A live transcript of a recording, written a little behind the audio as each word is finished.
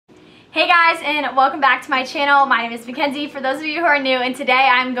Hey guys, and welcome back to my channel. My name is Mackenzie, for those of you who are new, and today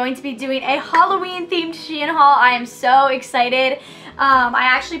I'm going to be doing a Halloween themed Shein haul. I am so excited. I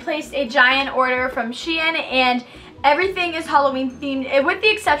actually placed a giant order from Shein and everything is Halloween themed, with the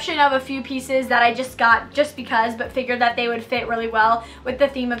exception of a few pieces that I just got just because, but figured that they would fit really well with the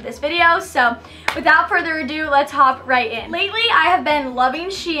theme of this video. So without further ado, let's hop right in. Lately, I have been loving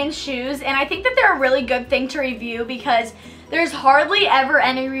Shein shoes, and I think that they're a really good thing to review because there's hardly ever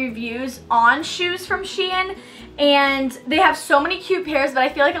any reviews on shoes from Shein, and they have so many cute pairs, but I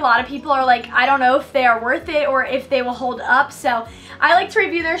feel like a lot of people are like, I don't know if they are worth it or if they will hold up. So I like to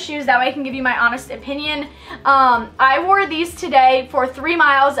review their shoes, that way I can give you my honest opinion. I wore these today for 3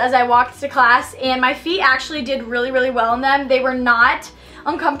 miles as I walked to class, and my feet actually did really well in them. They were not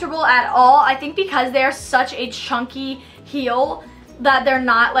uncomfortable at all. I think because they're such a chunky heel that they're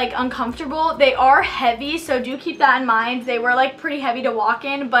not like uncomfortable. They are heavy, so do keep that in mind. They were like pretty heavy to walk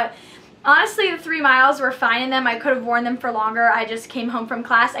in, but honestly the 3 miles were fine in them. I could have worn them for longer. I just came home from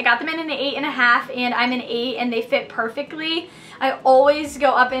class. I got them in an 8.5 and I'm an 8 and they fit perfectly. I always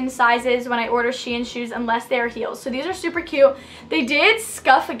go up in sizes when I order Shein shoes unless they're heels. So these are super cute. They did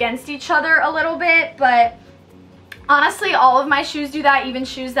scuff against each other a little bit, but honestly, all of my shoes do that, even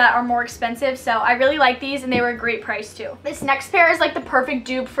shoes that are more expensive, so I really like these and they were a great price too. This next pair is like the perfect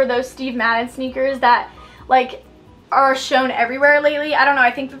dupe for those Steve Madden sneakers that like are shown everywhere lately. I don't know,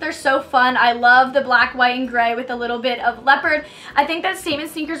 I think that they're so fun. I love the black, white, and gray with a little bit of leopard. I think that statement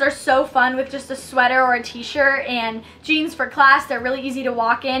sneakers are so fun with just a sweater or a t-shirt and jeans for class. They're really easy to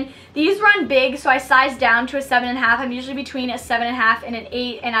walk in. These run big, so I sized down to a 7.5. I'm usually between a 7.5 and an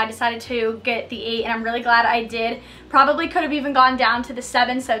 8, and I decided to get the 8, and I'm really glad I did. Probably could have even gone down to the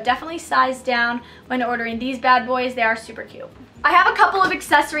 7, so definitely size down when ordering these bad boys. They are super cute. I have a couple of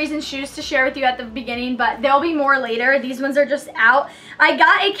accessories and shoes to share with you at the beginning, but there'll be more later. These ones are just out. I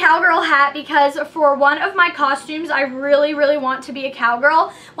got a cowgirl hat because for one of my costumes, I really want to be a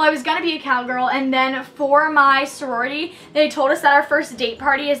cowgirl. Well, I was gonna be a cowgirl, and then for my sorority, they told us that our first date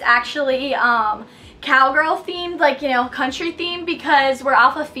party is actually cowgirl themed, like, you know, country themed, because we're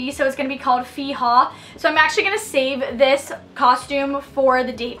Alpha Phi, so it's gonna be called Phi Ha. So I'm actually gonna save this costume for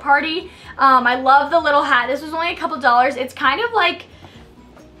the date party. I love the little hat. This was only a couple dollars. It's kind of like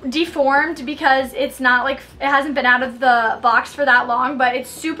deformed because it's not like, it hasn't been out of the box for that long, but it's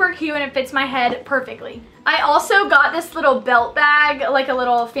super cute and it fits my head perfectly. I also got this little belt bag, like a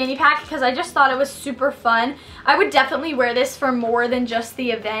little fanny pack, because I just thought it was super fun. I would definitely wear this for more than just the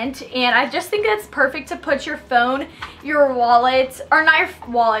event, and I just think it's perfect to put your phone, your wallet, or not your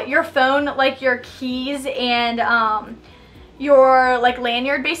wallet, your phone, like your keys and your like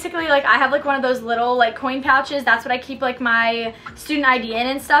lanyard basically. Like I have like one of those little like coin pouches. That's what I keep like my student ID in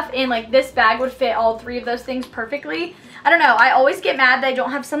and stuff, and like this bag would fit all 3 of those things perfectly. I don't know, I always get mad that I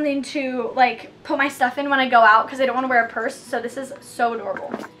don't have something to like put my stuff in when I go out because I don't want to wear a purse, so this is so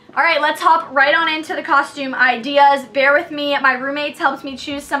adorable. Alright, let's hop right on into the costume ideas. Bear with me, my roommates helped me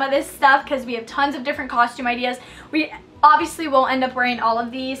choose some of this stuff because we have tons of different costume ideas. We obviously won't end up wearing all of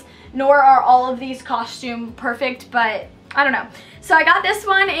these, nor are all of these costume perfect, but I don't know. So I got this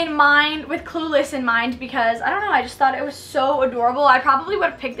one in mind with Clueless in mind because, I don't know, I just thought it was so adorable. I probably would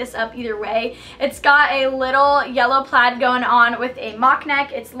have picked this up either way. It's got a little yellow plaid going on with a mock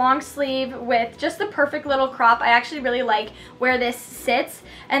neck. It's long sleeve with just the perfect little crop. I actually really like where this sits.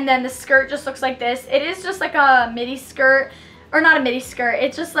 And then the skirt just looks like this. It is just like a midi skirt. Or not a midi skirt,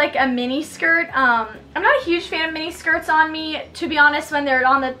 it's just like a mini skirt. I'm not a huge fan of mini skirts on me, to be honest, when they're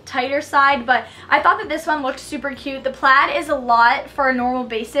on the tighter side, but I thought that this one looked super cute. The plaid is a lot for a normal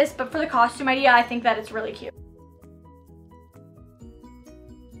basis, but for the costume idea, I think that it's really cute.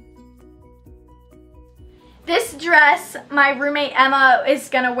 This dress, my roommate Emma is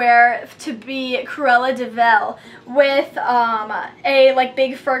gonna wear to be Cruella de Vil with a like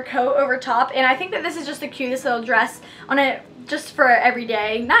big fur coat over top, and I think that this is just the cutest little dress on it, just for every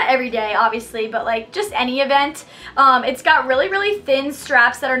day. Not every day obviously, but like just any event. It's got really thin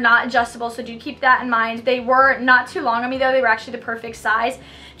straps that are not adjustable, so do keep that in mind. They were not too long on me though. They were actually the perfect size.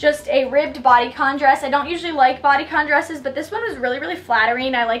 Just a ribbed bodycon dress. I don't usually like bodycon dresses, but this one was really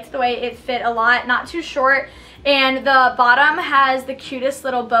flattering. I liked the way it fit a lot, not too short, and the bottom has the cutest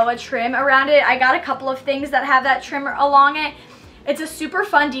little boa trim around it. I got a couple of things that have that trim along it. It's a super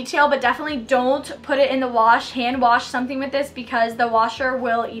fun detail, but definitely don't put it in the wash. Hand wash something with this because the washer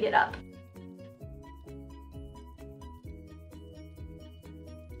will eat it up.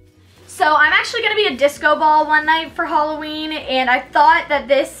 So I'm actually going to be a disco ball one night for Halloween, and I thought that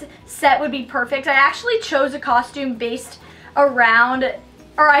this set would be perfect. I actually chose a costume based around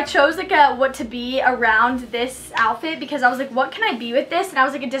I chose like a what to be around this outfit because I was like, what can I be with this? And I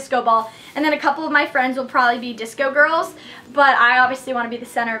was like a disco ball. And then a couple of my friends will probably be disco girls, but I obviously want to be the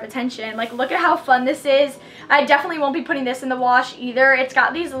center of attention. Like, look at how fun this is. I definitely won't be putting this in the wash either. It's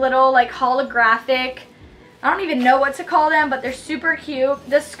got these little like holographic, I don't even know what to call them, but they're super cute.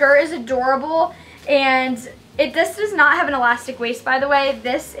 The skirt is adorable, and this does not have an elastic waist, by the way.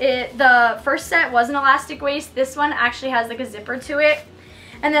 The first set was an elastic waist. This one actually has like a zipper to it.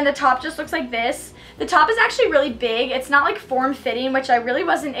 And then the top just looks like this. The top is actually really big. It's not like form-fitting, which I really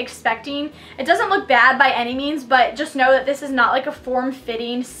wasn't expecting. It doesn't look bad by any means, but just know that this is not like a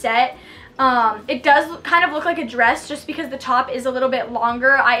form-fitting set. It does kind of look like a dress just because the top is a little bit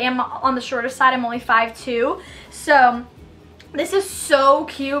longer. I am on the shorter side. I'm only 5'2". So this is so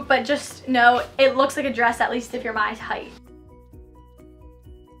cute, but just know it looks like a dress, at least if you're my height.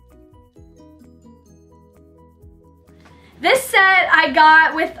 This set I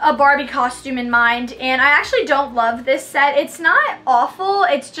got with a Barbie costume in mind, and I actually don't love this set. It's not awful,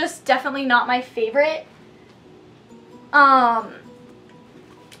 it's just definitely not my favorite.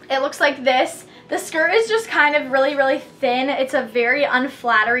 It looks like this. The skirt is just kind of really, really thin. It's a very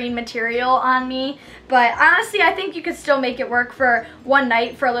unflattering material on me, but honestly, I think you could still make it work for one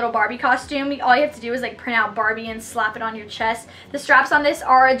night for a little Barbie costume. All you have to do is like print out Barbie and slap it on your chest. The straps on this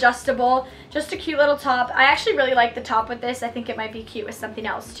are adjustable. Just a cute little top. I actually really like the top with this. I think it might be cute with something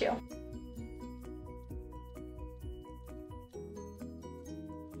else too.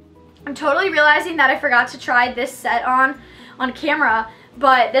 I'm totally realizing that I forgot to try this set on camera.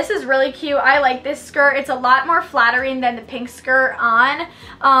 But this is really cute. I like this skirt. It's a lot more flattering than the pink skirt on.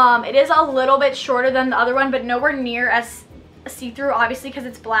 It is a little bit shorter than the other one, but nowhere near as see-through, obviously, because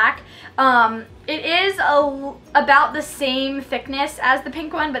it's black. It is about the same thickness as the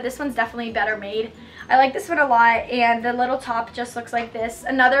pink one, but this one's definitely better made. I like this one a lot, and the little top just looks like this.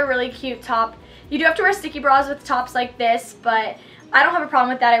 Another really cute top. You do have to wear sticky bras with tops like this, but I don't have a problem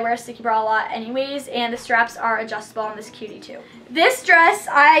with that. I wear a sticky bra a lot anyways, and the straps are adjustable on this cutie too. This dress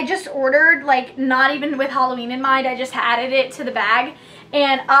I just ordered, like not even with Halloween in mind. I just added it to the bag,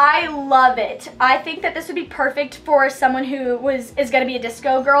 and I love it. I think that this would be perfect for someone who is going to be a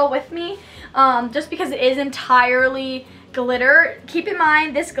disco girl with me, just because it is entirely glitter. Keep in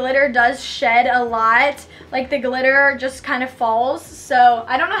mind, this glitter does shed a lot. Like, the glitter just kind of falls, so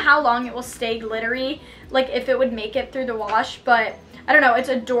I don't know how long it will stay glittery, like if it would make it through the wash, but I don't know. It's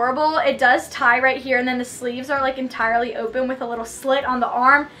adorable. It does tie right here, and then the sleeves are like entirely open with a little slit on the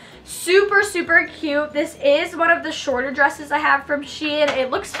arm. Super, super cute. This is one of the shorter dresses I have from Shein. It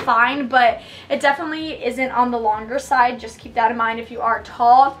looks fine, but it definitely isn't on the longer side. Just keep that in mind if you are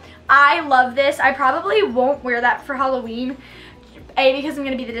tall. I love this. I probably won't wear that for Halloween. A, because I'm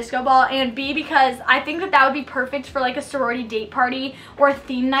going to be the disco ball, and B, because I think that would be perfect for like a sorority date party or a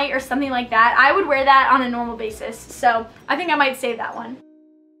theme night or something like that. I would wear that on a normal basis, so I think I might save that one.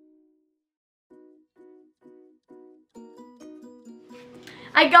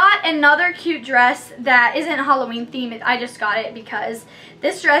 I got another cute dress that isn't Halloween themed. I just got it because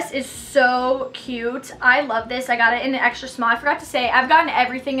this dress is so cute. I love this. I got it in an extra small. I forgot to say, I've gotten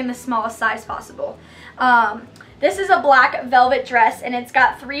everything in the smallest size possible. This is a black velvet dress, and it's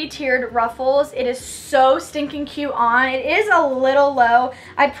got 3-tiered ruffles. It is so stinking cute on. It is a little low.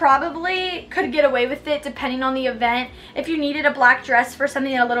 I probably could get away with it depending on the event. If you needed a black dress for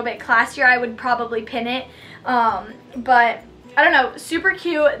something a little bit classier, I would probably pin it. But I don't know, super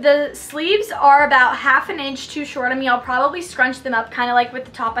cute. The sleeves are about ½ an inch too short on me. I'll probably scrunch them up kind of like with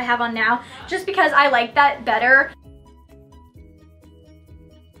the top I have on now, just because I like that better.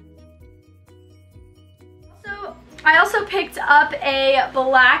 I also picked up a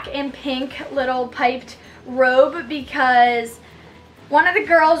black and pink little piped robe because one of the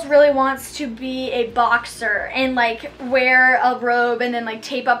girls really wants to be a boxer and like wear a robe and then like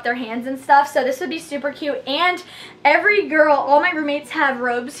tape up their hands and stuff. So this would be super cute. And every girl, all my roommates have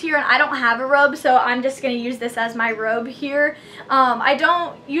robes here, and I don't have a robe, so I'm just going to use this as my robe here. I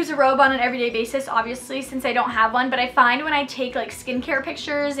don't use a robe on an everyday basis, obviously, since I don't have one, but I find when I take like skincare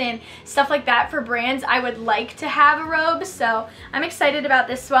pictures and stuff like that for brands, I would like to have a robe. So I'm excited about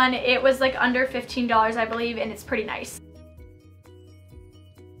this one. It was like under $15, I believe, and it's pretty nice.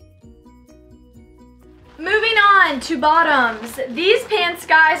 Moving on to bottoms. These pants,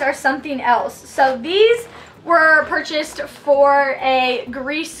 guys, are something else. So these were purchased for a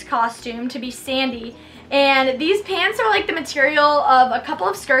Grease costume to be Sandy. And these pants are like the material of a couple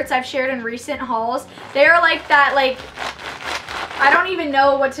of skirts I've shared in recent hauls. They are like that, like, I don't even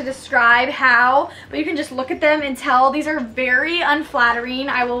know what to describe how, but you can just look at them and tell these are very unflattering.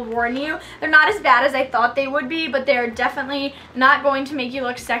 I will warn you. They're not as bad as I thought they would be, but they're definitely not going to make you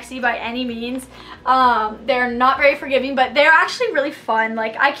look sexy by any means. They're not very forgiving, but they're actually really fun.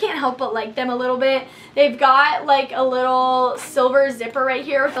 Like, I can't help but like them a little bit. They've got like a little silver zipper right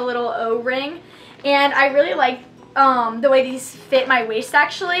here with a little O-ring, and I really like the way these fit my waist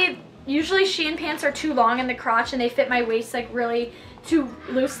actually. Usually Shein pants are too long in the crotch and they fit my waist like really too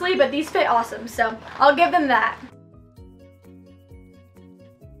loosely, but these fit awesome, so I'll give them that.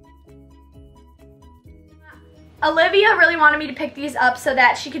 Olivia really wanted me to pick these up so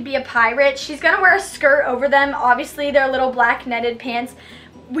that she could be a pirate. She's gonna wear a skirt over them. Obviously they're little black netted pants.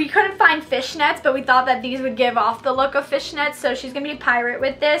 We couldn't find fishnets, but we thought that these would give off the look of fishnets, so she's gonna be a pirate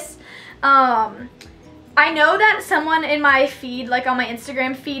with this. I know that someone in my feed, like on my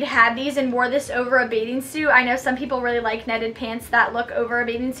Instagram feed, had these and wore this over a bathing suit. I know some people really like netted pants that look over a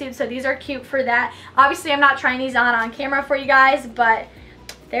bathing suit, so these are cute for that. Obviously, I'm not trying these on camera for you guys, but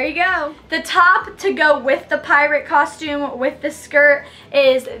there you go. The top to go with the pirate costume with the skirt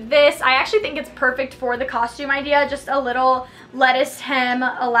is this. I actually think it's perfect for the costume idea. Just a little lettuce hem,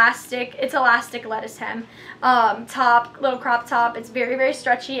 elastic. It's elastic lettuce hem. Top, little crop top. It's very, very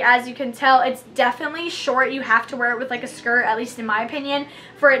stretchy. As you can tell, it's definitely short. You have to wear it with like a skirt, at least in my opinion,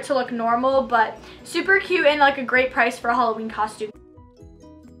 for it to look normal, but super cute and like a great price for a Halloween costume.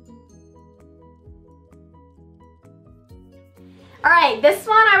 Alright, this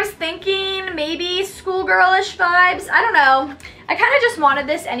one I was thinking maybe schoolgirlish vibes. I don't know. I kind of just wanted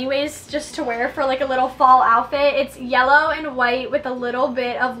this anyways just to wear for like a little fall outfit. It's yellow and white with a little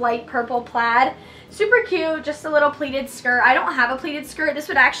bit of light purple plaid. Super cute, just a little pleated skirt. I don't have a pleated skirt. This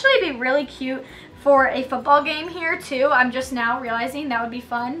would actually be really cute for a football game here too. I'm just now realizing that would be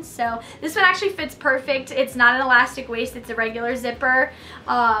fun. So this one actually fits perfect. It's not an elastic waist, it's a regular zipper,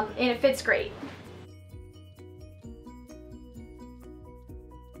 and it fits great.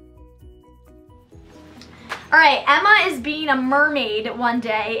 Alright, Emma is being a mermaid one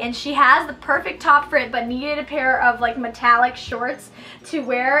day, and she has the perfect top for it, but needed a pair of like metallic shorts to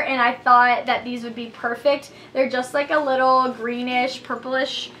wear, and I thought that these would be perfect. They're just like a little greenish,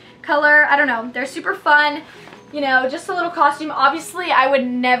 purplish color. I don't know. They're super fun. You know, just a little costume. Obviously, I would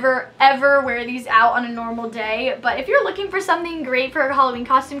never, ever wear these out on a normal day, but if you're looking for something great for a Halloween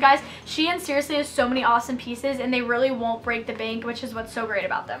costume, guys, Shein seriously has so many awesome pieces, and they really won't break the bank, which is what's so great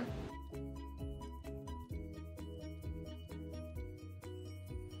about them.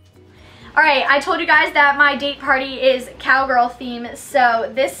 Alright, I told you guys that my date party is cowgirl theme,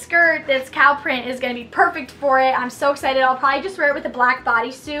 so this skirt, this cow print, is going to be perfect for it. I'm so excited. I'll probably just wear it with a black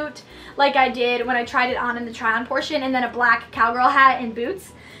bodysuit like I did when I tried it on in the try-on portion, and then a black cowgirl hat and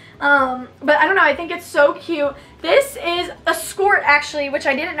boots. But I don't know, I think it's so cute. This is a skirt actually, which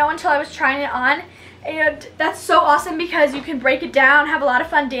I didn't know until I was trying it on. And that's so awesome because you can break it down, have a lot of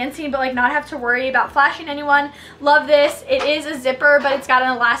fun dancing, but like not have to worry about flashing anyone. Love this. It is a zipper, but it's got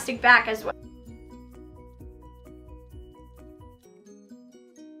an elastic back as well.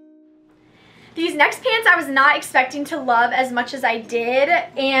 These next pants I was not expecting to love as much as I did,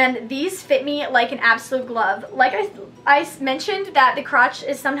 and these fit me like an absolute glove. Like I mentioned that the crotch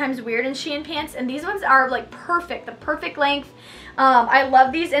is sometimes weird in Shein pants, and these ones are like perfect, the perfect length. I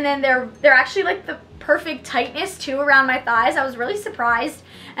love these, and then they're actually like the perfect tightness too around my thighs. I was really surprised.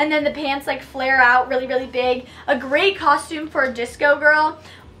 And then the pants like flare out really, really big. A great costume for a disco girl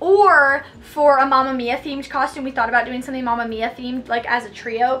or for a Mamma Mia themed costume. We thought about doing something Mamma Mia themed, like as a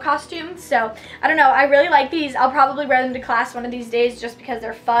trio costume. So I don't know, I really like these. I'll probably wear them to class one of these days just because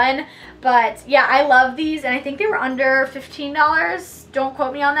they're fun. But yeah, I love these, and I think they were under $15. Don't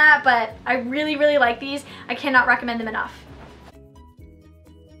quote me on that, but I really, really like these. I cannot recommend them enough.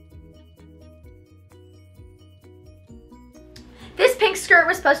 This pink skirt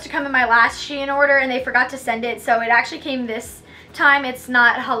was supposed to come in my last Shein order, and they forgot to send it, so it actually came this time. It's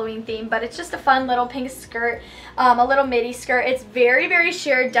not Halloween themed, but it's just a fun little pink skirt, a little midi skirt. It's very, very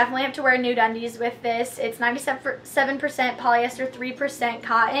sheer. Definitely have to wear nude undies with this. It's 97% polyester, 3%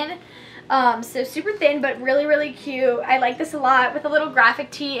 cotton. So super thin, but really, really cute. I like this a lot. With a little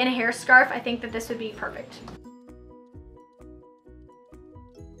graphic tee and a hair scarf, I think that this would be perfect.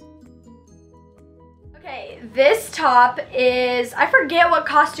 Okay, this top is, I forget what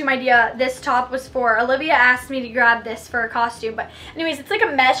costume idea this top was for. Olivia asked me to grab this for a costume, but anyways, it's like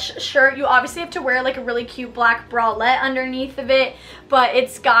a mesh shirt. You obviously have to wear like a really cute black bralette underneath of it, but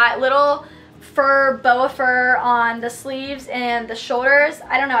it's got little fur, boa fur on the sleeves and the shoulders.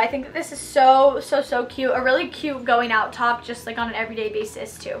 I don't know, I think that this is so cute. A really cute going out top, just like on an everyday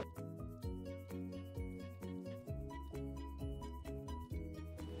basis too.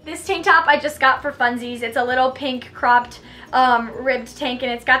 This tank top I just got for funsies. It's a little pink cropped ribbed tank,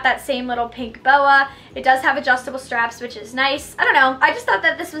 and it's got that same little pink boa. It does have adjustable straps, which is nice. I don't know. I just thought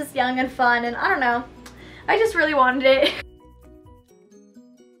that this was young and fun, and I don't know. I just really wanted it.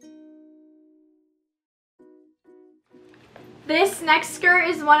 This next skirt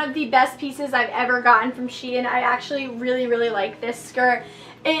is one of the best pieces I've ever gotten from Shein. I actually really like this skirt.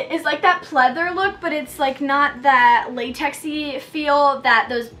 It is like that pleather look, but it's like not that latexy feel that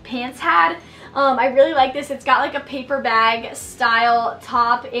those pants had. I really like this. It's got like a paper bag style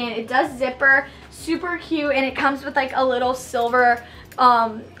top, and it does zipper. Super cute, and it comes with like a little silver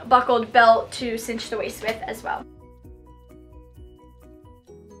buckled belt to cinch the waist with as well.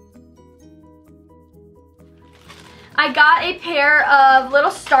 I got a pair of little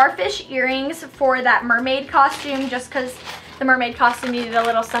starfish earrings for that mermaid costume, just because the mermaid costume needed a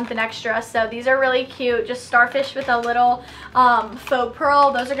little something extra. So these are really cute, just starfish with a little faux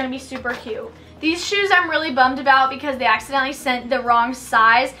pearl. Those are going to be super cute. These shoes I'm really bummed about because they accidentally sent the wrong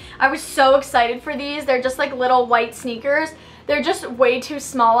size. I was so excited for these. They're just like little white sneakers. They're just way too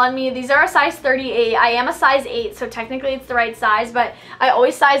small on me. These are a size 38. I am a size 8, so technically it's the right size, but I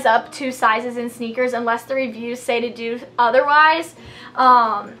always size up 2 sizes in sneakers unless the reviews say to do otherwise.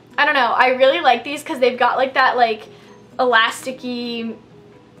 I don't know. I really like these because they've got like that like elasticy,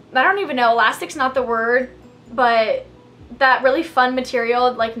 I don't even know, elastic's not the word, but that really fun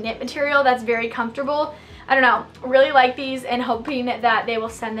material, like knit material, that's very comfortable. I don't know, really like these and hoping that they will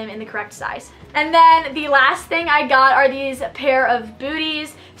send them in the correct size. And then the last thing I got are these pair of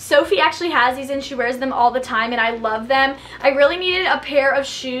booties. Sophie actually has these and she wears them all the time, and I love them. I really needed a pair of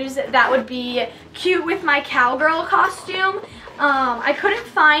shoes that would be cute with my cowgirl costume. I couldn't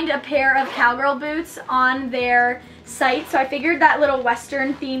find a pair of cowgirl boots on their site, so I figured that little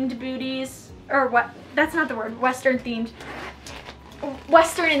Western themed booties, or what, that's not the word, Western themed,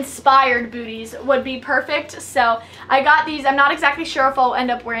 Western inspired booties would be perfect. So I got these. I'm not exactly sure if I'll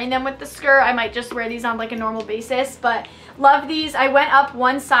end up wearing them with the skirt. I might just wear these on like a normal basis, but love these. I went up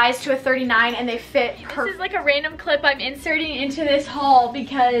 1 size to a 39 and they fit perfect. This is like a random clip I'm inserting into this haul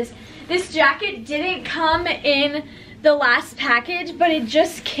because this jacket didn't come in the last package, but it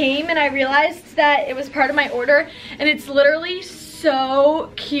just came and I realized that it was part of my order, and it's literally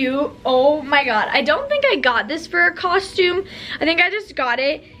so cute. Oh my god, I don't think I got this for a costume. I think I just got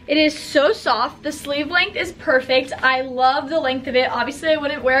it. It is so soft. The sleeve length is perfect. I love the length of it. Obviously I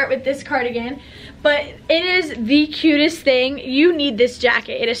wouldn't wear it with this cardigan, but it is the cutest thing. You need this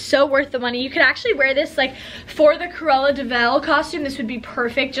jacket. It is so worth the money. You could actually wear this like for the Cruella de Vil costume. This would be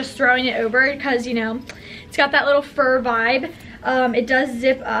perfect, just throwing it over, because you know it's got that little fur vibe. It does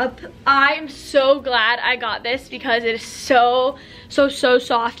zip up. I am so glad I got this because it is so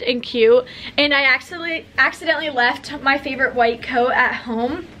soft and cute. And I accidentally left my favorite white coat at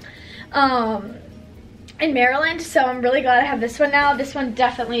home in Maryland, so I'm really glad I have this one now. This one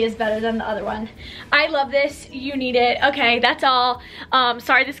definitely is better than the other one. I love this. You need it. Okay, that's all.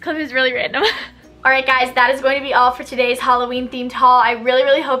 Sorry, this clip is really random. Alright guys, that is going to be all for today's Halloween themed haul. I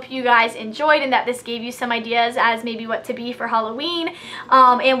really hope you guys enjoyed and that this gave you some ideas as maybe what to be for Halloween,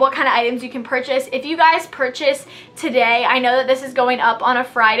 and what kind of items you can purchase. If you guys purchase today, I know that this is going up on a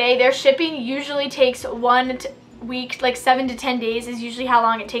Friday. Their shipping usually takes 1 week, like 7 to 10 days is usually how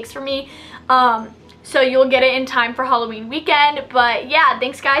long it takes for me. So you'll get it in time for Halloween weekend. But yeah,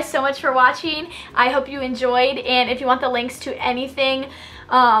 thanks guys so much for watching. I hope you enjoyed, and if you want the links to anything,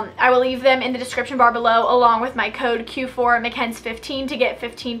 I will leave them in the description bar below, along with my code Q4 MCKENZ15 to get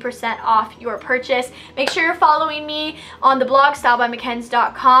 15% off your purchase. Make sure you're following me on the blog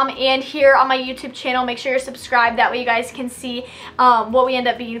stylebymckenz.com and here on my YouTube channel. Make sure you're subscribed, that way you guys can see what we end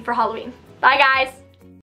up being for Halloween. Bye guys!